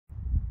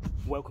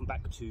Welcome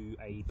back to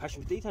a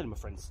Passion for Detailing, my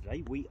friends.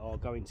 Today we are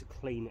going to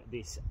clean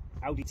this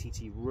Audi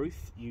TT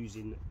roof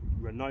using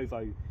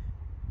Rennovo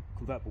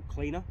convertible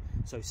cleaner.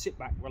 So sit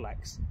back,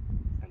 relax,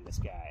 and let's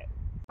get at it.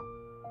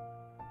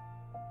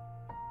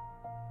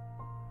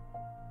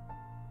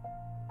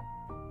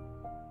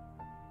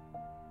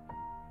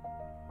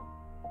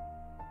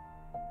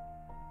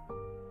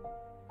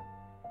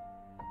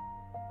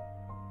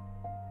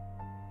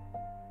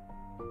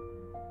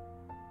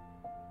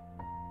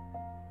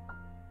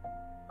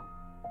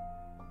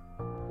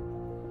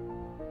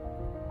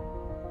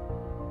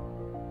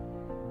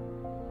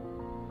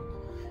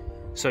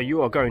 So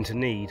you are going to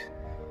need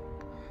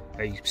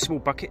a small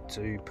bucket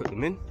to put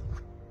them in,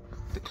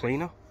 the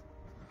cleaner,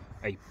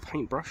 a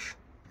paintbrush,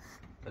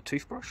 a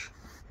toothbrush,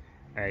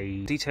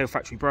 a detail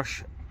factory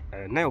brush,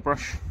 a nail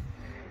brush,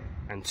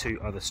 and 2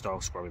 other style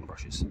scrubbing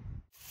brushes.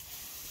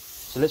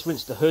 So let's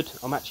rinse the hood.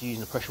 I'm actually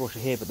using a pressure washer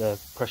here, but the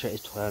pressure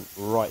is turned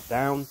right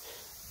down.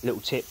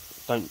 Little tip,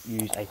 don't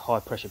use a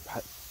high pressure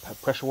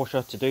pressure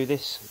washer to do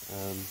this,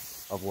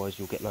 otherwise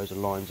you'll get loads of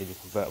lines in your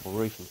convertible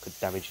roof and could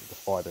damage the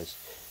fibres.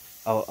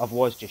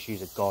 Otherwise, just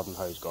use a garden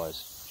hose,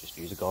 guys. Just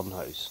use a garden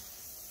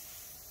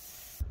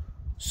hose.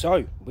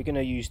 So, we're going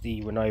to use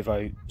the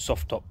Rennovo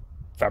soft top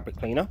fabric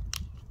cleaner.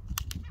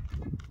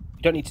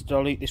 You don't need to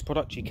dilute this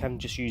product, you can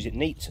just use it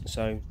neat,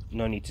 so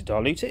no need to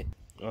dilute it.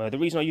 The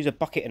reason I use a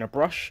bucket and a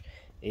brush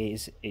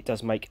is it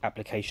does make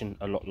application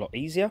a lot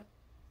easier.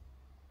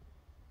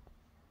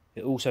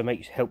 It also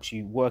helps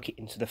you work it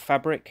into the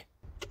fabric.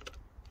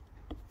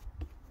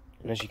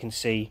 And as you can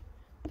see,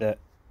 that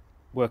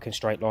working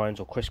straight lines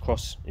or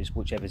crisscross is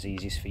whichever's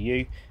easiest for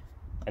you.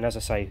 And as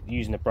I say,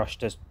 using the brush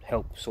does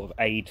help sort of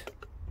aid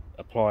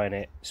applying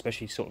it,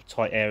 especially sort of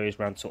tight areas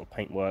around sort of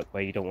paintwork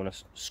where you don't want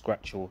to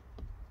scratch or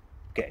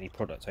get any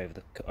product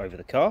over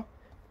the car.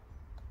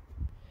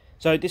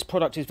 So this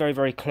product is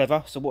very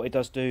clever. So what it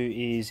does do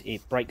is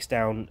it breaks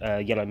down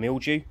yellow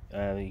mildew.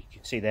 You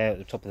can see there at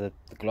the top of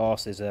the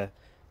glass there's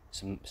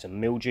some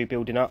mildew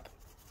building up,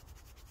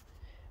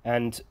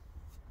 and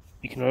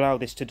you can allow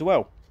this to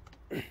dwell.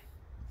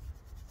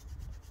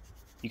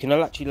 You can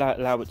actually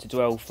allow it to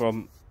dwell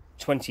from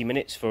 20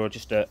 minutes for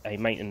just a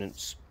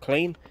maintenance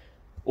clean,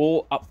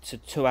 or up to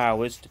 2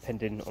 hours,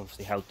 depending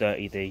obviously how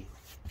dirty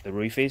the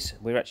roof is.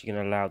 We're actually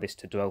going to allow this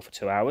to dwell for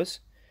 2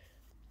 hours.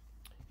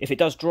 If it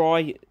does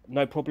dry,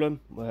 no problem.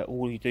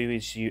 All you do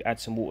is you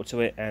add some water to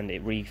it and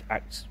it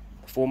reacts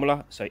the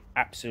formula. So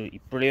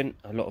absolutely brilliant.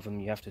 A lot of them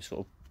you have to sort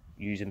of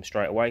use them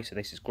straight away, so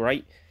this is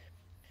great.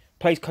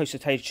 Pays close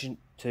attention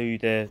to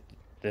the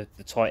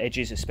tight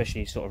edges,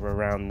 especially sort of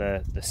around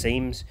the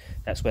seams.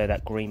 That's where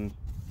that green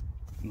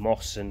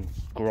moss and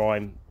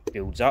grime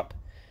builds up.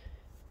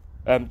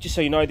 Just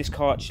so you know, this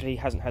car actually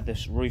hasn't had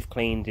this roof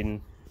cleaned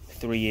in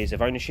 3 years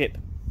of ownership,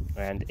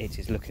 and it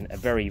is looking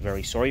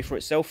very sorry for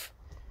itself.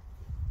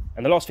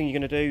 And the last thing you're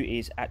going to do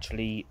is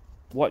actually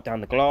wipe down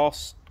the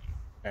glass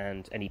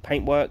and any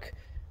paintwork.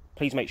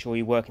 Please make sure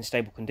you work in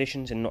stable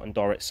conditions and not in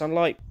direct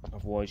sunlight,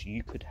 otherwise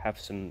you could have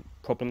some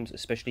problems,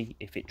 especially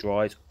if it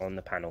dries on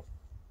the panel.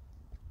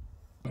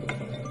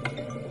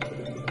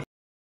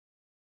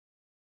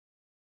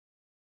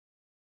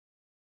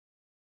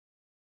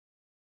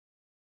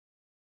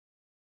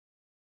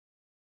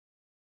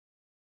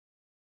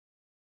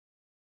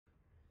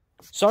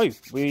 So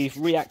we've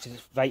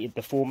reactivated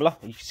the formula.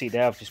 You can see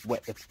there I've just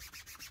wet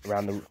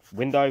around the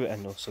window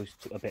and also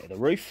a bit of the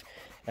roof,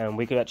 and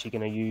we're actually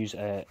going to use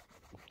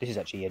this is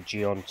actually a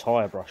Geon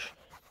tyre brush.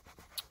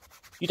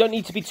 You don't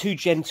need to be too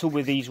gentle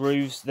with these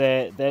roofs.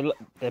 They're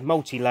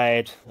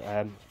multi-layered.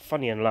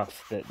 Funny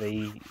enough that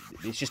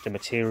it's just a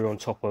material on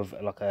top of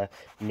like a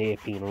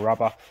neoprene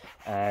rubber,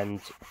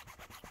 and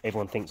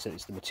everyone thinks that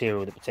it's the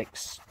material that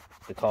protects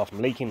the car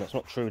from leaking. That's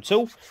not true at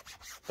all.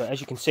 But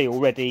as you can see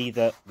already,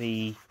 that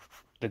the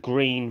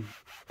green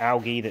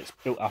algae that's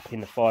built up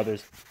in the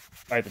fibres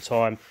over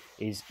time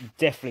is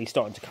definitely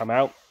starting to come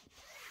out.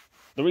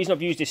 The reason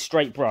I've used this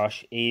straight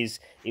brush is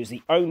it was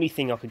the only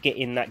thing I could get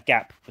in that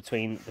gap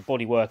between the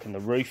bodywork and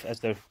the roof, as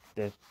the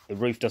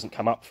roof doesn't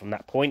come up from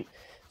that point.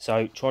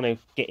 So trying to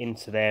get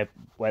into there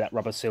where that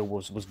rubber seal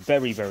was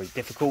very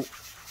difficult.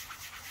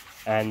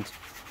 And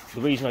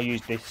the reason I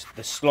used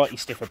the slightly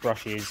stiffer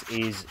brushes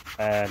is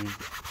a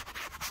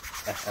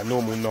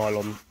normal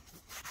nylon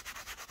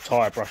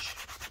tyre brush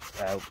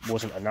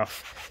wasn't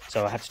enough,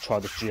 so I had to try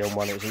the Geon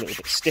one. It was a little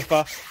bit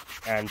stiffer,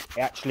 and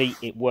actually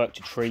it worked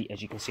a treat.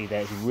 As you can see there,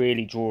 it's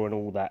really drawing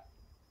all that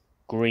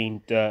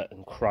green dirt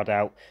and crud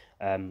out,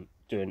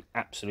 doing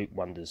absolute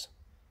wonders.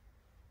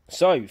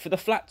 So for the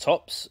flat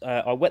tops,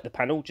 I wet the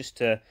panel just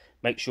to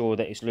make sure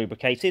that it's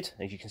lubricated.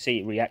 As you can see,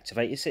 it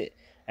reactivates it,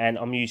 and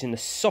I'm using the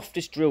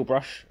softest drill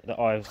brush that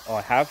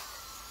I have.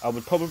 I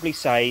would probably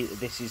say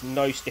this is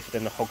no stiffer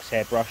than a hog's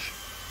hair brush,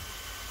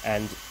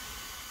 and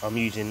I'm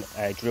using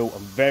a drill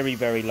on very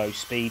low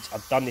speeds.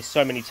 I've done this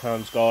so many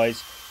times,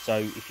 guys, so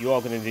if you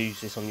are going to use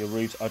this on your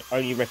roofs, I'd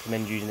only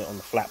recommend using it on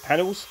the flat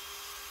panels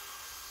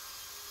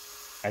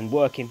and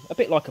working a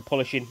bit like a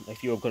polishing.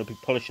 If you're going to be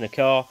polishing a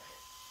car,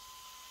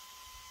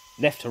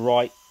 left to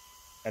right,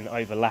 and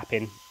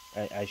overlapping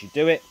as you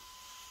do it.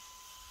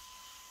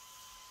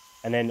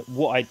 And then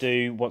what I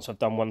do once I've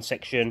done one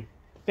section,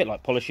 a bit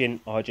like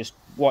polishing, I just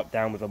wipe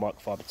down with a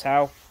microfiber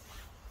towel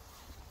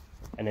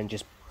and then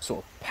just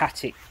sort of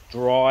pat it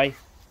dry.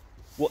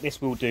 What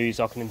this will do is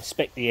I can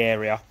inspect the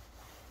area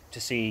to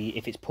see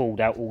if it's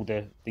pulled out all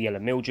the yellow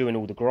mildew and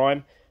all the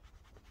grime,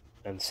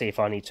 and see if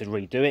I need to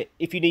redo it.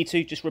 If you need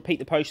to, just repeat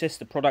the process.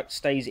 The product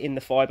stays in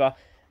the fibre.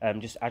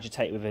 Just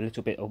agitate it with a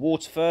little bit of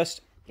water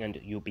first and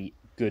you'll be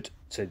good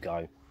to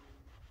go.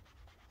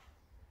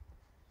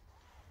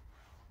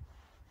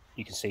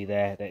 You can see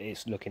there that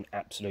it's looking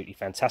absolutely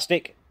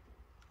fantastic.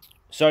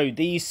 So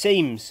these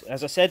seams,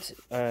 as I said,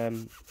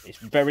 it's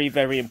very,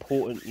 very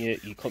important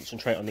you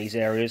concentrate on these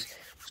areas,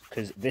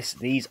 because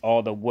these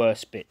are the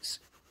worst bits,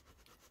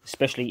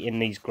 especially in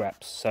these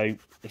graps. So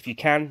if you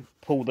can,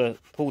 pull the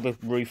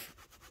roof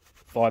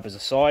fibres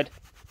aside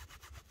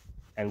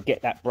and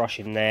get that brush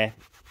in there.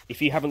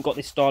 If you haven't got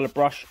this style of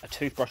brush, a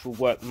toothbrush will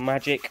work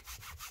magic.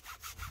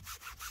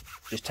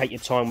 Just take your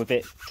time with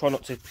it. Try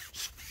not to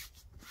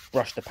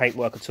brush the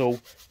paintwork at all,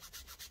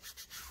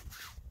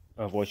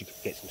 otherwise you could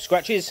get some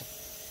scratches.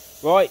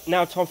 Right,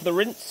 now time for the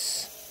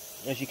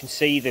rinse. As you can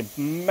see, the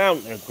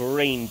amount of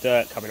green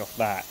dirt coming off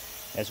that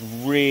has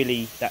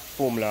really, that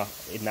formula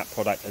in that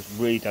product has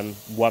really done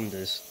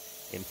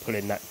wonders in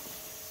pulling that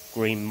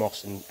green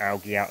moss and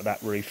algae out of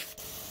that roof.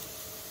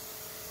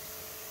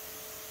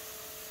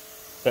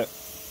 But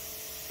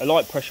a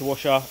light pressure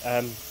washer,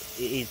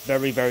 it is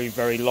very, very,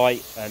 very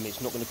light.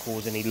 It's not going to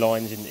cause any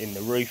lines in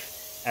the roof.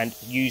 And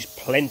use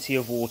plenty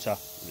of water.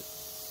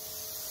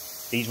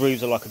 These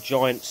roofs are like a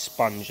giant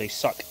sponge. They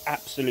suck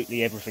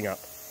absolutely everything up.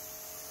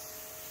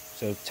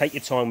 So take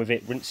your time with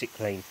it, rinse it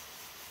clean.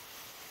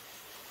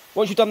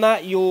 Once you've done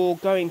that, you're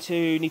going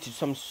to need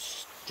to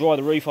dry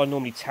the roof. I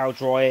normally towel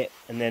dry it,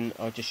 and then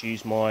I just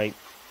use my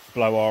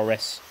blow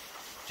RS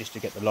just to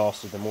get the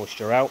last of the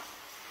moisture out.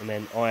 And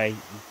then I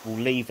will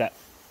leave that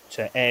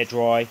to air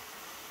dry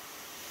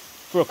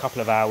for a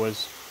couple of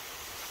hours.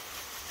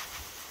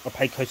 I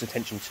pay close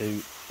attention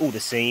to all the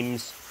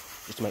seams,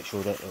 just to make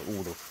sure that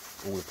all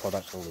the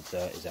products and all the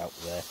dirt is out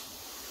there,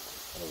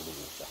 and all the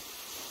water.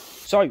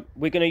 So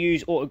we're going to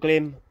use Auto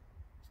Glim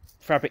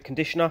fabric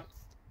conditioner.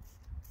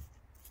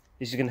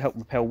 This is going to help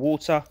repel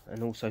water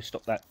and also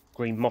stop that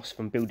green moss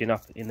from building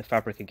up in the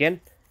fabric again.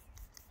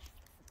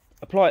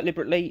 Apply it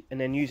liberally, and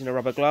then using a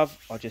rubber glove,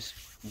 I just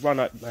run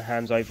my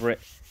hands over it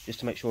just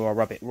to make sure I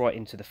rub it right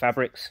into the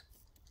fabrics.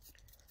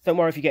 Don't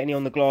worry if you get any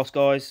on the glass,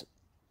 guys.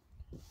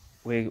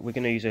 We're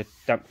going to use a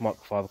damp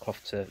microfiber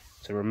cloth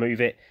to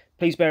remove it.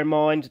 Please bear in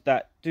mind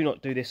that do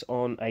not do this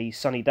on a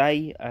sunny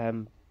day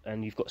and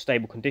you've got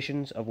stable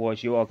conditions,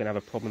 otherwise you are going to have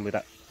a problem with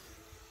that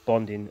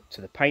bonding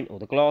to the paint or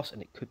the glass,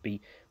 and it could be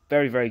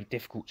very, very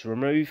difficult to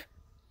remove,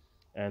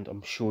 and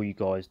I'm sure you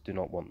guys do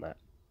not want that.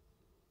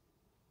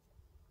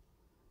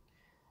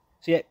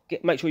 So yeah,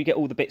 make sure you get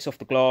all the bits off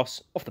the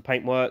glass, off the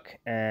paintwork,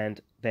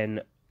 and then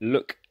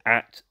look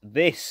at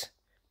this.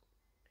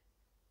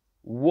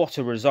 What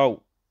a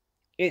result.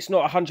 It's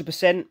not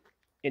 100%,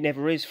 it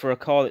never is for a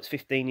car that's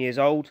 15 years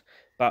old,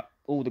 but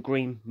all the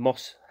green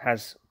moss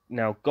has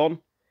now gone,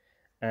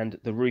 and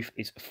the roof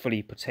is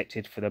fully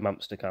protected for the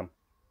months to come.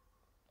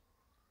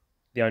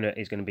 The owner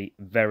is going to be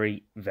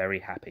very,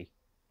 very happy.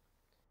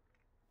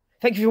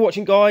 Thank you for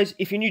watching, guys.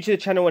 If you're new to the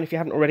channel and if you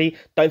haven't already,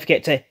 don't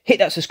forget to hit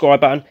that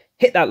subscribe button,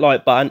 hit that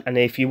like button, and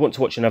if you want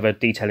to watch another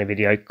detailing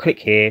video, click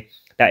here.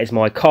 That is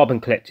my Carbon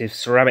Collective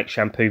ceramic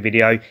shampoo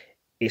video.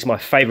 It's my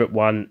favourite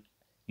one.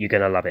 You're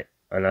going to love it.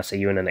 And I'll see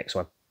you in the next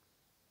one.